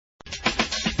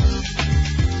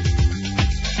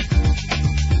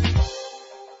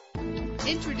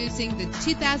Introducing the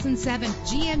 2007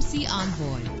 GMC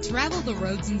Envoy. Travel the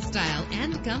roads in style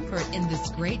and comfort in this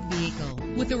great vehicle.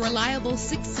 With a reliable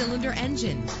 6-cylinder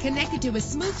engine connected to a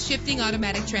smooth shifting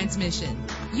automatic transmission,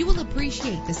 you will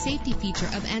appreciate the safety feature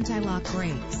of anti-lock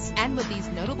brakes. And with these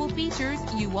notable features,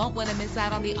 you won't want to miss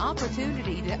out on the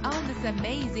opportunity to own this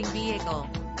amazing vehicle.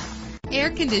 Air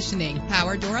conditioning,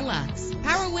 power door locks,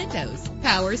 power windows,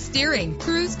 power steering,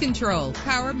 cruise control,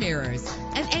 power mirrors,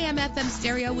 an AM/FM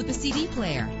stereo with a CD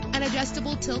player, an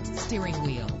adjustable tilt steering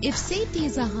wheel. If safety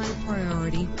is a high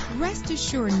priority, rest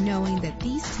assured knowing that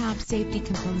these top safety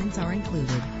components are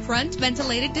included: front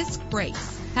ventilated disc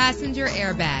brakes, passenger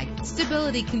airbag,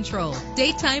 stability control,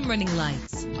 daytime running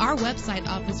lights. Our website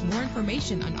offers more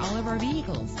information on all of our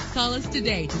vehicles. Call us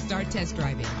today to start test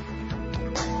driving.